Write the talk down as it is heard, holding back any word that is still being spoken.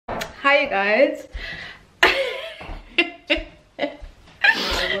Hi guys. Let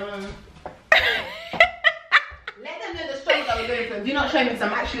them know the struggle that we're going through. Do not show me because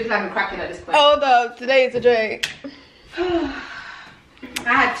I'm actually like cracking at this point. Hold up, today is a joke. I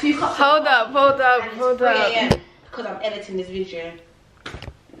had 2 cups. Hold up. Because I'm editing this video.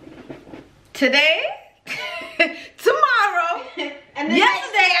 Today, tomorrow, and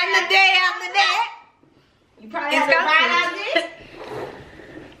yesterday, and the day after that. You probably have it right as this.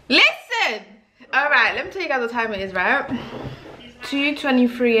 Listen. All right, let me tell you guys what time it is, right?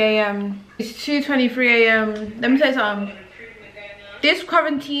 2:23 a.m. It's 2:23 a.m. Let me tell you something. This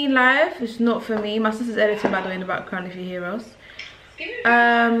quarantine life is not for me. My sister's editing, by the way, in the background if you hear us.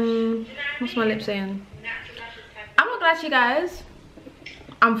 What's my lip saying? I'm not gonna lie to you guys.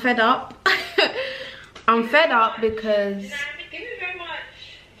 I'm fed up. I'm fed up because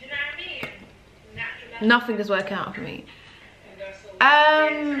nothing is working out for me.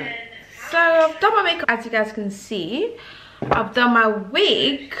 So I've done my makeup, as you guys can see. I've done my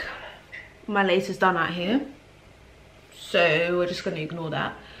wig. My lace is done out here, so we're just gonna ignore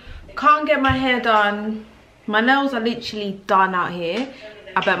that. Can't get my hair done. My nails are literally done out here.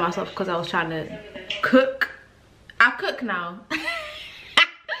 I burnt myself because I was trying to cook. I cook now.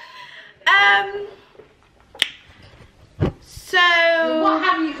 So what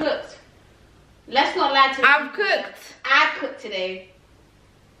have you cooked? Let's not lie to me. I've cooked. I cooked today.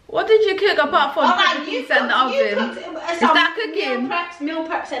 What did you cook apart from Alright, putting the pizza in the oven? Is that cooking? Meal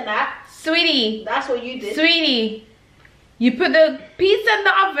preps and that. Sweetie. That's what you did. Sweetie. You put the pizza in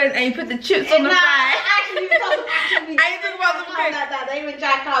the oven and you put the chips on the fry. Actually, you talk I actually. ain't talking about some cake. Like that. They even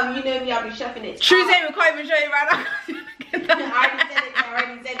jack out. You know me, I'll be chefing it. True say we can't even show you right now. I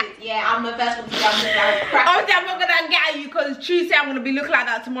already said it. Yeah, I'm the first one to jump in. Obviously, I'm not gonna get at you because True say I'm gonna be looking like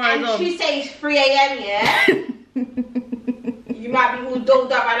that tomorrow. And True say it's 3 a.m. Yeah. You might be all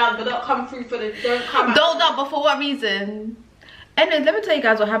doled up right now, but don't come through for the. Don't come out. Doled up, but for what reason? Anyways, let me tell you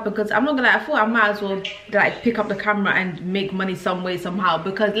guys what happened, because I'm not gonna lie, I thought I might as well like pick up the camera and make money some way somehow,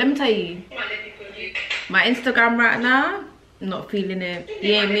 because let me tell you, my Instagram right now, not feeling it.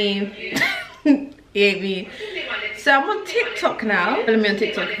 You ain't me. You ain't me. So I'm on TikTok now. Follow me on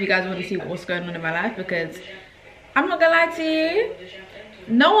TikTok if you guys want to see what's going on in my life, because I'm not gonna lie to you,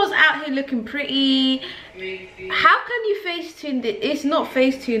 no one's out here looking pretty. How can you Facetune it? It's not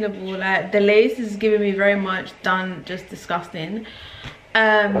Facetuneable. Like, the lace is giving me very much done, just disgusting.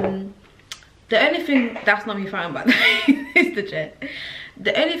 The only thing that's not me fine, but is the jet.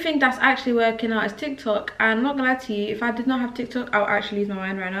 The only thing that's actually working out is TikTok. And I'm not gonna lie to you, if I did not have TikTok, I would actually lose my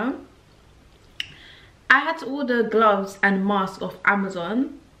mind right now. I had to order gloves and masks off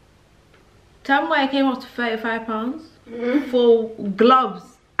Amazon. Tell me why it came up to £35 for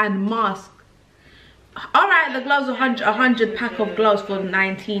gloves and masks. All right, the gloves are 100 pack of gloves for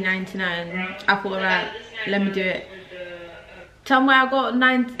 £19.99. I thought, alright, let me do it. Tell me I got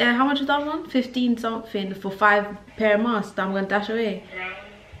how much was that one? 15 something for 5 pair of masks that I'm gonna dash away.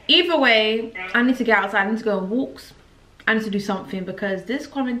 Either way, I need to get outside. I need to go on walks. I need to do something, because this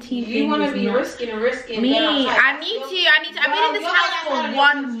quarantine thing. You want to be risking and risking. Me, I need to. I've been in this house for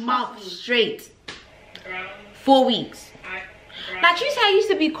 1 month straight. 4 weeks. Like you say, I used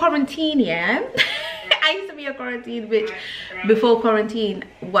to be quarantine, yeah. I used to be a quarantine bitch before quarantine.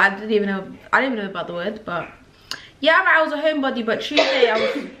 Well, I didn't even know about the word, but yeah, I was a homebody. But Tuesday I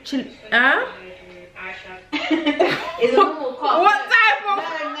was chill. It's a normal cough. What type of?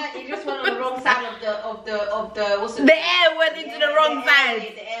 No, you just went on the wrong side of the what's it? The air went into the wrong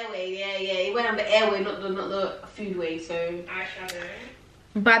side. The airway, yeah. It went on the airway, not the food way. So.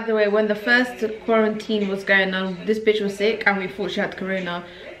 By the way, when the first quarantine was going on, this bitch was sick and we thought she had corona,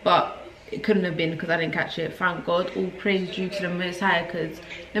 but it couldn't have been because I didn't catch it. Thank God. All praise due to the Most High, because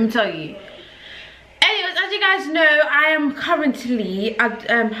let me tell you. Anyways, as you guys know, I am currently at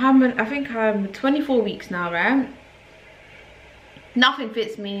I think I'm 24 weeks now, right? Nothing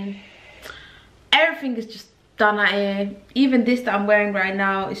fits me. Everything is just done out here. Even this that I'm wearing right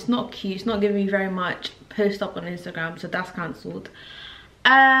now, it's not cute. It's not giving me very much. Post up on Instagram, so that's cancelled.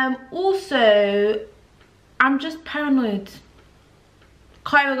 Also, I'm just paranoid.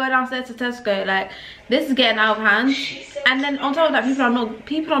 Can't even go downstairs to Tesco. Like, this is getting out of hand. And then on top of that,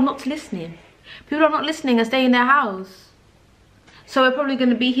 people are not listening. People are not listening and staying in their house. So we're probably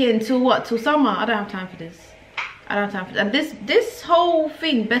going to be here until what? Till summer? I don't have time for this. I don't have time for this. And this whole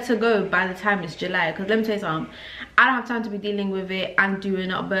thing better go by the time it's July. Because let me tell you something. I don't have time to be dealing with it and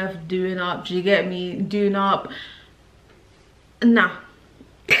doing up birth, doing up. Do you get me? Doing up. Nah.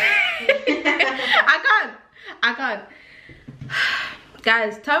 I can't.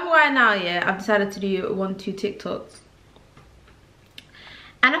 Guys, tell me right now, yeah, I've decided to do 1-2 TikToks.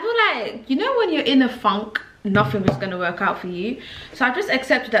 And I feel like, you know, when you're in a funk, nothing was gonna work out for you. So I just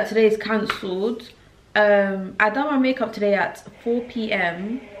accepted that today is cancelled. I done my makeup today at 4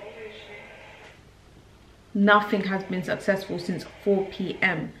 p.m. Nothing has been successful since 4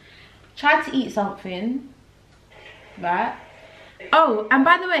 p.m. Tried to eat something, right? Oh, and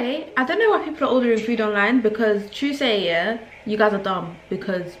by the way, I don't know why people are ordering food online, because true say, yeah, you guys are dumb,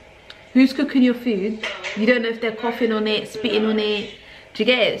 because who's cooking your food? You don't know if they're coughing on it, spitting on it. Do you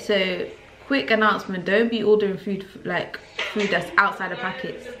get it? So quick announcement, don't be ordering food, like food that's outside the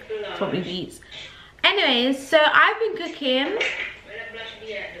packets from Uber Eats. Anyways, so I've been cooking.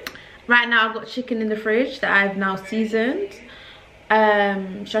 Right now I've got chicken in the fridge that I've now seasoned.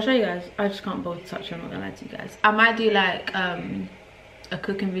 Should I show you guys? I just can't bother to touch it, I'm not gonna lie to you guys. I might do like a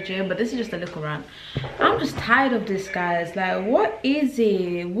cooking video, but this is just a little rant. I'm just tired of this, guys. Like, what is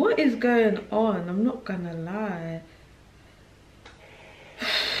it? What is going on? I'm not gonna lie.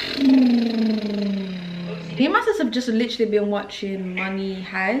 You must have just literally been watching Money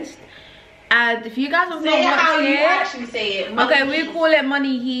Heist. And if you guys have not watched how it, you actually say it. Okay, we call it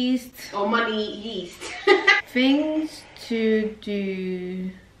Money Heist. Or Money Yeast. Things to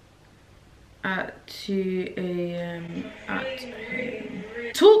do at 2 a.m. at home.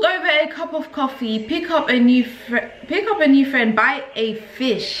 Talk over a cup of coffee. Pick up a new friend. Buy a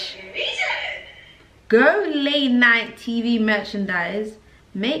fish. Go late night TV merchandise.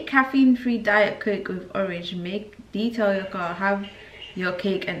 Make caffeine-free Diet Coke with orange. Detail your car. Have your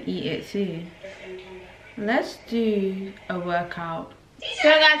cake and eat it too. Let's do a workout. So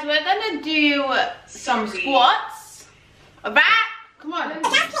guys, we're gonna do some squats. Alright? Come on.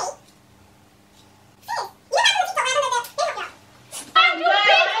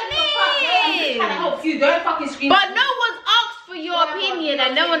 You don't fucking scream. But no one's asked for your opinion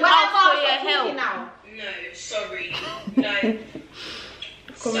and no one asked for your help. Now? No, sorry. No.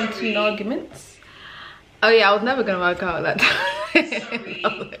 Commenting arguments. Oh yeah, I was never gonna work out like that.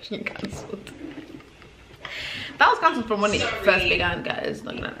 That was actually cancelled. That was cancelled from when it first began, guys.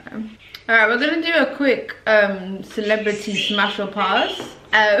 Not gonna lie. Alright, we're gonna do a quick celebrity smash or pass.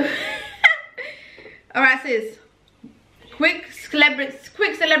 Alright, sis. Quick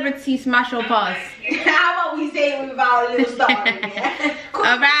celebrity smash or pass. How about we say it without a little star? Yeah?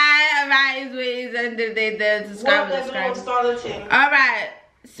 Alright, is and the subscribe. Alright,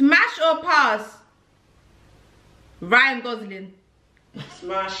 smash or pass? Ryan Gosling.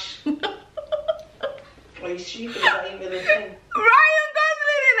 Smash. Are you stupid? Is that even a thing? Ryan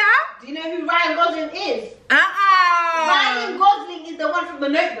Gosling, you know? Do you know who Ryan Gosling is? Ryan Ryan Gosling is the one from The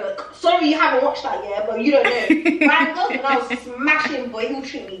Notebook. Sorry you haven't watched that yet, but you don't know. Ryan Gosling, I was smashing, boy. He'll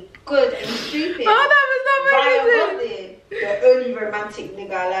treat me good and stupid. Oh, that was not Ryan Gosling, the only romantic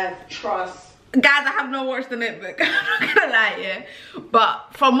nigga alive. Trust. Guys, I have not watched The Notebook. I'm not gonna lie, yeah. But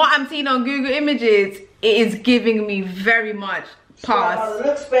from what I'm seeing on Google Images, it is giving me very much pass. So,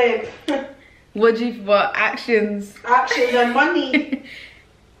 looks, babe. What actions? Actions and money.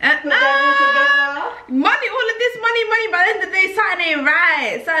 Put them all together. Money, all of this money. By the end of the day, something ain't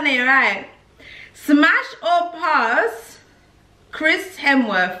right. Something ain't right. Smash or pass? Chris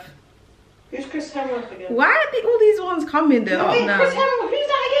Hemsworth. Who's Chris Hemsworth again? Why are all these ones coming though? Wait, Chris Hemsworth. Who's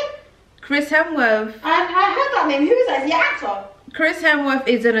that again? Chris Hemsworth. I heard that name. Who is that? Is he an actor? Chris Hemsworth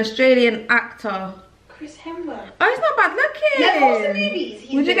is an Australian actor. Chris Hemsworth. Oh, he's not bad looking. Yeah, what's the movies?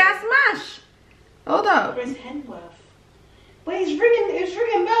 Would you guys smash? Hold up. Chris Hemsworth. But it's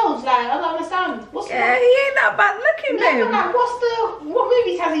ringing bells. Like, I don't understand. What's he ain't that bad looking, babe. babe. Like, what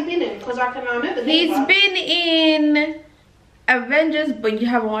movies has he been in? Because I can remember. He's been in Avengers, but you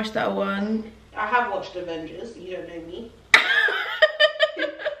haven't watched that one. I have watched Avengers. You don't know me.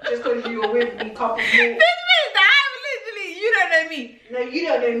 Just because you were with me, couple more. You don't know me. No, you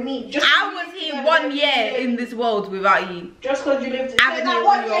don't know me. I was here 1 year in this world without you. Just because you lived. That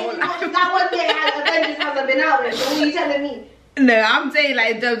one year Avengers hasn't been out there. So what are you telling me? No, I'm saying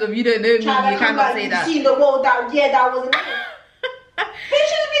like in terms of you don't know me. You cannot say that. You seen the world that wasn't there. Who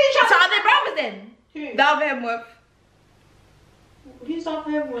should have been in charge? So are they brothers then? Who? Darth Hemsworth. Who's Darth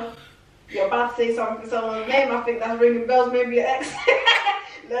Hemsworth? You're about to say something, someone's name. I think that's ringing bells. Maybe your ex.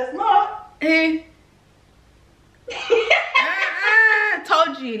 Let's not. Who?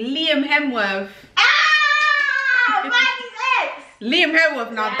 Told you, Liam Hemsworth. Manny's ex. Liam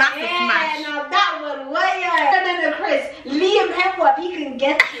Hemsworth, now that's a smash. Yeah, now that one, no, Chris. Liam Hemsworth, he can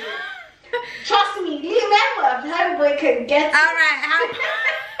get you. Trust me, Liam Hemsworth, homeboy can get you. Alright,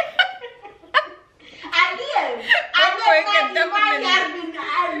 and Liam, I know Manny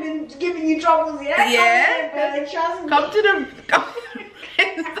has been giving you troubles, yeah? Yeah. Trust me. Come to the...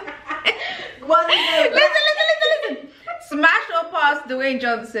 Listen. Smash or pass Dwayne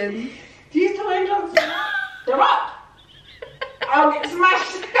Johnson. He's Dwayne Johnson. The Rock. I'll get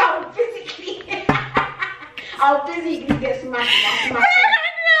smashed. I'll physically get smashed. I'll smash him.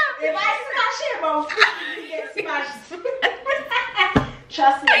 If I smash him, I'll physically get smashed.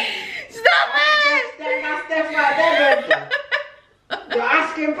 Trust me. Stop it! That's right there, baby. You're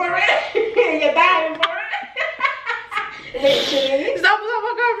asking for it. You're dying for it. Literally. Stop,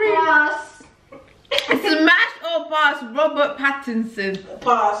 Pass. Smash or pass Robert Pattinson?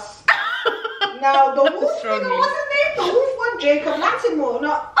 Pass. Now the wolf thing, what's his name? The wolf one, Jacob Latimore,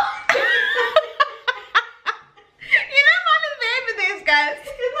 not. You know what his name is, this guys.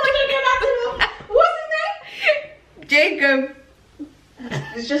 It's not Jacob Latimore. What's his name? Jacob.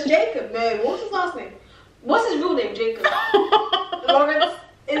 It's just Jacob. No, what's his last name? What's his real name? Jacob. Lawrence.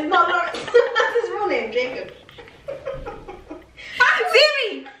 It's not Lawrence. That's his real name, Jacob.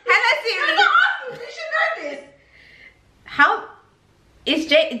 Siri. Hello, Siri. You should know this. How? It's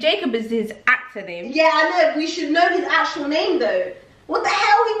Jacob is his actor name. Yeah, I know. We should know his actual name though. What the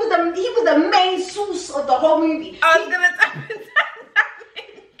hell? He was the main source of the whole movie. I was gonna type it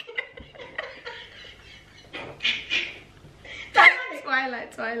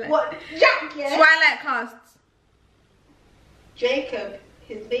Twilight. What? Jack, yeah? Twilight casts. Jacob.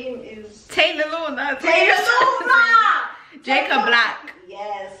 His name is... Taylor Lautner. Jacob Black.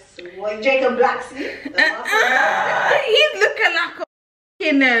 Yes. What, Jacob Black, see? He's looking like a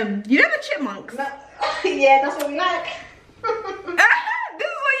you know the chipmunks? Yeah, that's what we like. This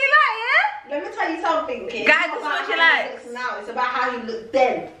is what you like, yeah? Let me tell you something, okay? Guys, this is what you like. Now. It's about how he looked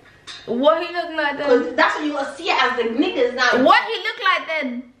then. What he looked like then? Because that's what you want to see it as the niggas now. What he looked like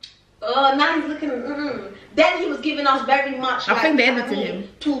then? Oh, now he's looking. Then he was giving us very much. I think they edited him.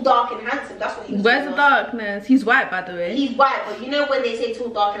 Too dark and handsome. That's what he was. Where's the darkness? He's white, by the way. He's white, but you know when they say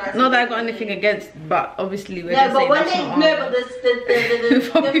too dark and handsome. Not that I got anything against, but obviously we're no, but when they but the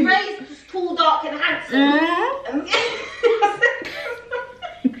phrase too dark and handsome.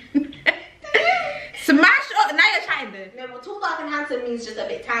 Smash up. Now you're trying to. No, but too dark and handsome means just a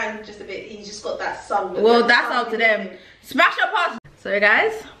bit tan, just a bit. He's just got that sun. Well, that's up to them. Smash or pass. Sorry,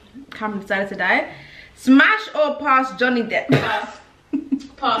 guys. Camera decided to die. Smash or pass Johnny Depp? Pass.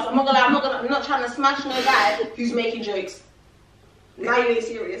 Pass. I'm not trying to smash no guy who's making jokes. Now you ain't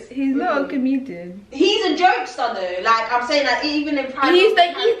serious. He's not a comedian. He's a jokester though. Like I'm saying that even in private. He's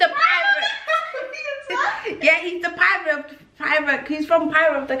the pirate. Yeah, he's the pirate. He's from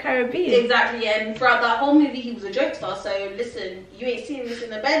Pirate of the Caribbean. Exactly, yeah. And throughout that whole movie, he was a jokester. So listen, you ain't seen this in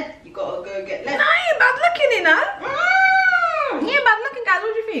the bed. You gotta go get left. No, he ain't bad looking, you know. He ain't bad looking, guys.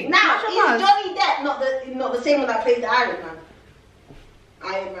 What do you think? Now, is Johnny Depp not the same one that plays the Iron Man?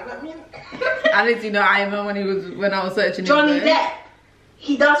 Iron Man, I mean. I didn't see no Iron Man when I was searching. Johnny Depp,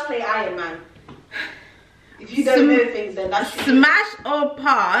 he does play Iron Man. If you don't know things, then that's smash or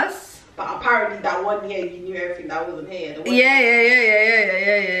pass. But apparently that 1 year you knew everything that wasn't here. Yeah.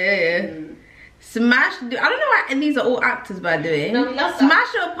 Smash. I don't know why, and these are all actors, by the way. No, we love that.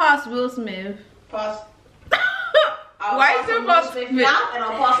 Smash or pass Will Smith? Pass. Why is it pass Will Smith now? And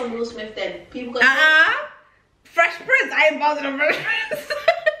I'll pass on Will Smith then. People can Fresh Prince. I ain't passing on Fresh Prince.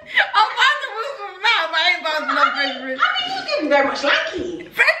 I'll pass on Will Smith now, but I ain't passing on Fresh Prince. I mean, he's getting very much lanky.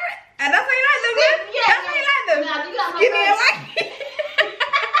 Fresh Prince. And that's how you like them, man? Yeah, that's how you like them? Nah, you got my Skinny and lanky.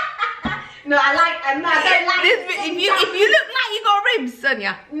 No, I don't like if you look like you got ribs,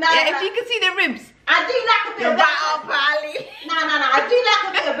 Sonia. No, yeah, if you can see the ribs. I do like a bit of right up, Ali. No, I do like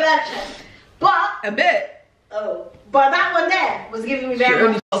a bit of bird chest. But a bit. Oh. But that one there was giving me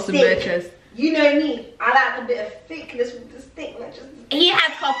very much thick. You know me. I like a bit of thickness with this thick, not just he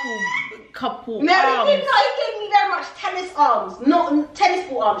had couple no, arms. he gave me very much tennis arms. Not tennis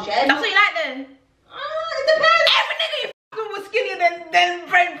ball arms, yeah? That's what you like then? It depends. Every nigga you was skinnier than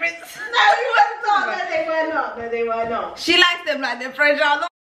Fresh Prince. No, he was not. No, they were not. She likes them like they're fresh out of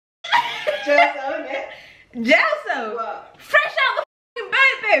Gelso, innit? Gelso? What? Fresh out the f***ing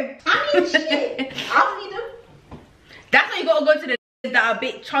bed, babe. I mean, shit. I'll feed them. That's why you gotta go to the that are a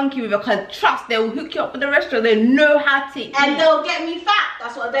bit chunky with it, because trust, they'll hook you up with the restaurant. They know how to eat. And they'll get me fat.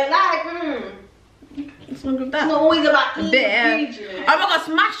 That's what I don't like. It's not good that. It's not always about a bit. Food, you know? Oh my god,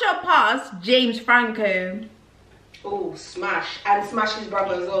 smash or pass James Franco? Oh, smash. And smash his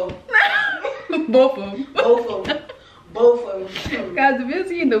brother as well. Both of them. Both of them. Guys, if you're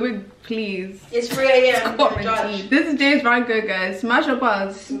seeing the wig, please. It's 3 AM. This is James Franco, guys. Smash or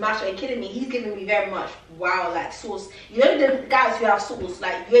pass? Smash. Are you kidding me? He's giving me very much wow, like sauce. You know the guys who have sauce,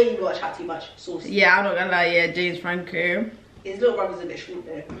 like you ain't watch out too much sauce. Yeah, I'm not gonna lie. Yeah, James Franco. His little brother's a bit short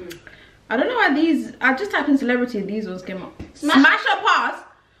there. I don't know why these. I just typed in celebrity and these ones came up. Smash or pass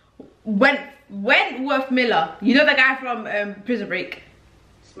went Wentworth Miller. You know the guy from Prison Break?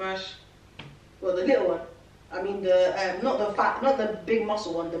 Smash. Well, the little one. I mean the not the big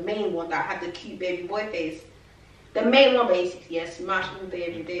muscle one, the main one that had the cute baby boy face. The main one basically, yeah, smash all day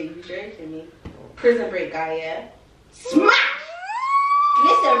every day. You joking me? Prison Break guy, yeah. Smash!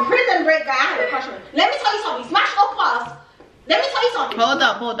 Listen, Prison Break guy, I had a crush on him. Let me tell you something, smash or pass. Let me tell you something. Hold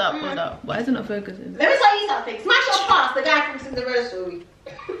up. Why isn't it focusing? Let me tell you something. Smash or pass, the guy from Cinderella story.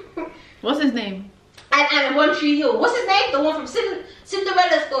 What's his name? And One Tree Hill. What's his name? The one from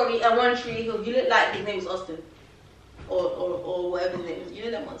Cinderella story and One Tree Hill. You look like his name was Austin. Or whatever his name is. You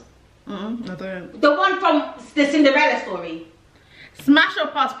know them ones? I don't. The one from the Cinderella story. Smash or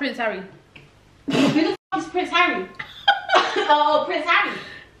pass Prince Harry? Who the f is Prince Harry? Oh, Prince Harry.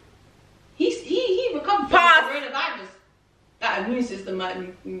 He recovered from coronavirus. That immune system might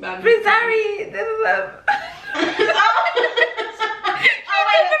be bad. Prince Harry. This is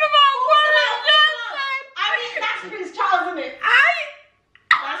that's Prince Charles, isn't it?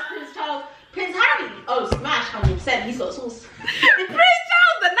 That's Prince Charles. Prince Harry. Oh, smash 100%. He's got sauce. Prince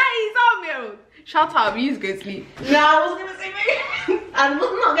Charles, the 90s army. Shut up, you just go sleep. No, I was gonna say I'm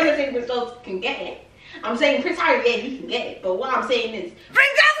not gonna say Prince Charles can get it. I'm saying Prince Harry, yeah, he can get it. But what I'm saying is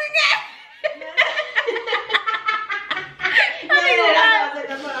Prince Charles can get it.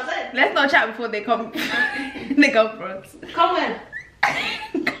 That's what I said. Let's not chat before they come. They come for us. Come on.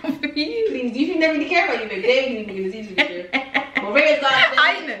 Come for you. Please, do you think they really care about you, babe? They ain't even gonna see this video. But Ray's got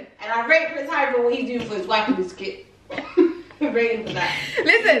I know. And I rate Prince Harry for what he's doing for his wife and his kid. Rate him for that.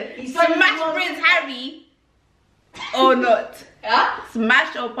 Listen, smash Prince Harry or not? Yeah?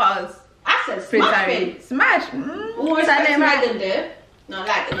 Smash or pass? I said Prince smash Harry. him. Smash. All respect to Megan there. No,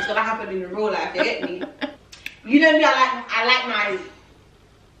 like it's gonna happen in real life. You get me? You know me. I like my.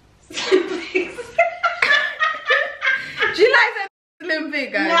 Do you like that slim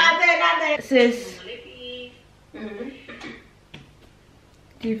fit, guys? No, I did. Sis,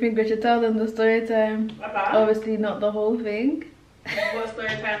 do you think we should tell them the story time? Bye-bye. Obviously not the whole thing. What story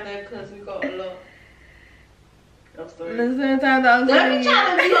time though? Because we got a lot of stories. The story time that I was telling you.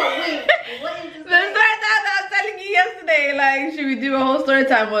 Don't be wait. What is this? The story time that I was telling you yesterday, like, should we do a whole story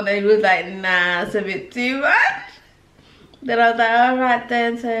time on it? He was like, nah, it's a bit too much. Then I was like, alright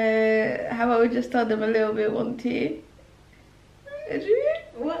then, so how about we just tell them a little bit, won't you? Did you?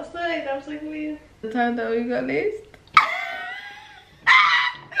 What story? I'm so weird. The time that we got laced.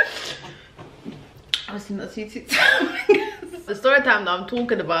 Obviously not too The story time that I'm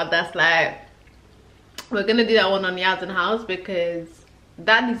talking about, that's like, we're gonna do that one on Yaz and House because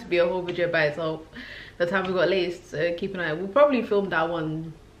that needs to be a whole video by itself. The time we got laced, so keep an eye out. We'll probably film that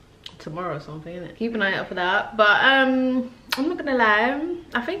one tomorrow or something, innit? Keep an eye out for that. But I'm not gonna lie,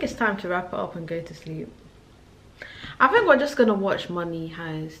 I think it's time to wrap it up and go to sleep. I think we're just gonna watch Money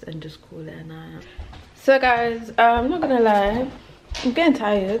Heist and just call it a night. So guys, I'm not gonna lie, I'm getting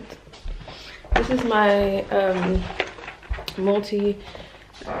tired. This is my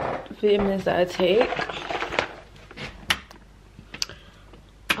multi-vitamins that I take.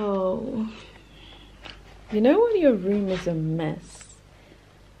 Oh, you know when your room is a mess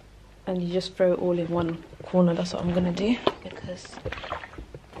and you just throw it all in one corner? That's what I'm gonna do because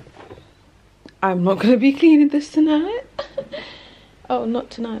I'm not gonna be cleaning this tonight. Oh, not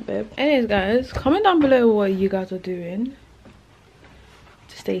tonight, babe. Anyways, guys, comment down below what you guys are doing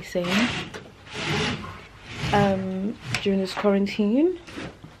to stay sane during this quarantine.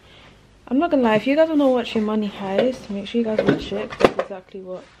 I'm not gonna lie, if you guys wanna watch your Money Heist, make sure you guys watch it, because that's exactly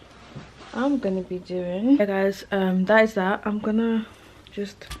what I'm gonna be doing. Yeah guys, that is that. I'm gonna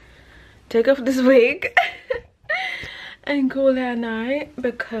just take off this wig and call it a night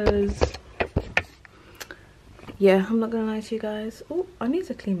because yeah, I'm not gonna lie to you guys. Oh, I need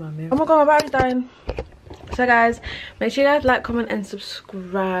to clean my mirror. Oh my god, my battery's dying. So guys, make sure you guys like, comment and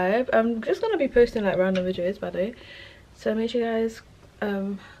subscribe. I'm just gonna be posting like random videos, by the way, so make sure you guys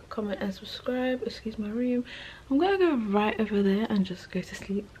comment and subscribe. Excuse my room. I'm gonna go right over there and just go to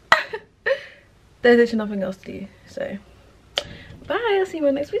sleep. There's actually nothing else to do, so bye. I'll see you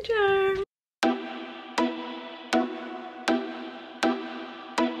in my next video.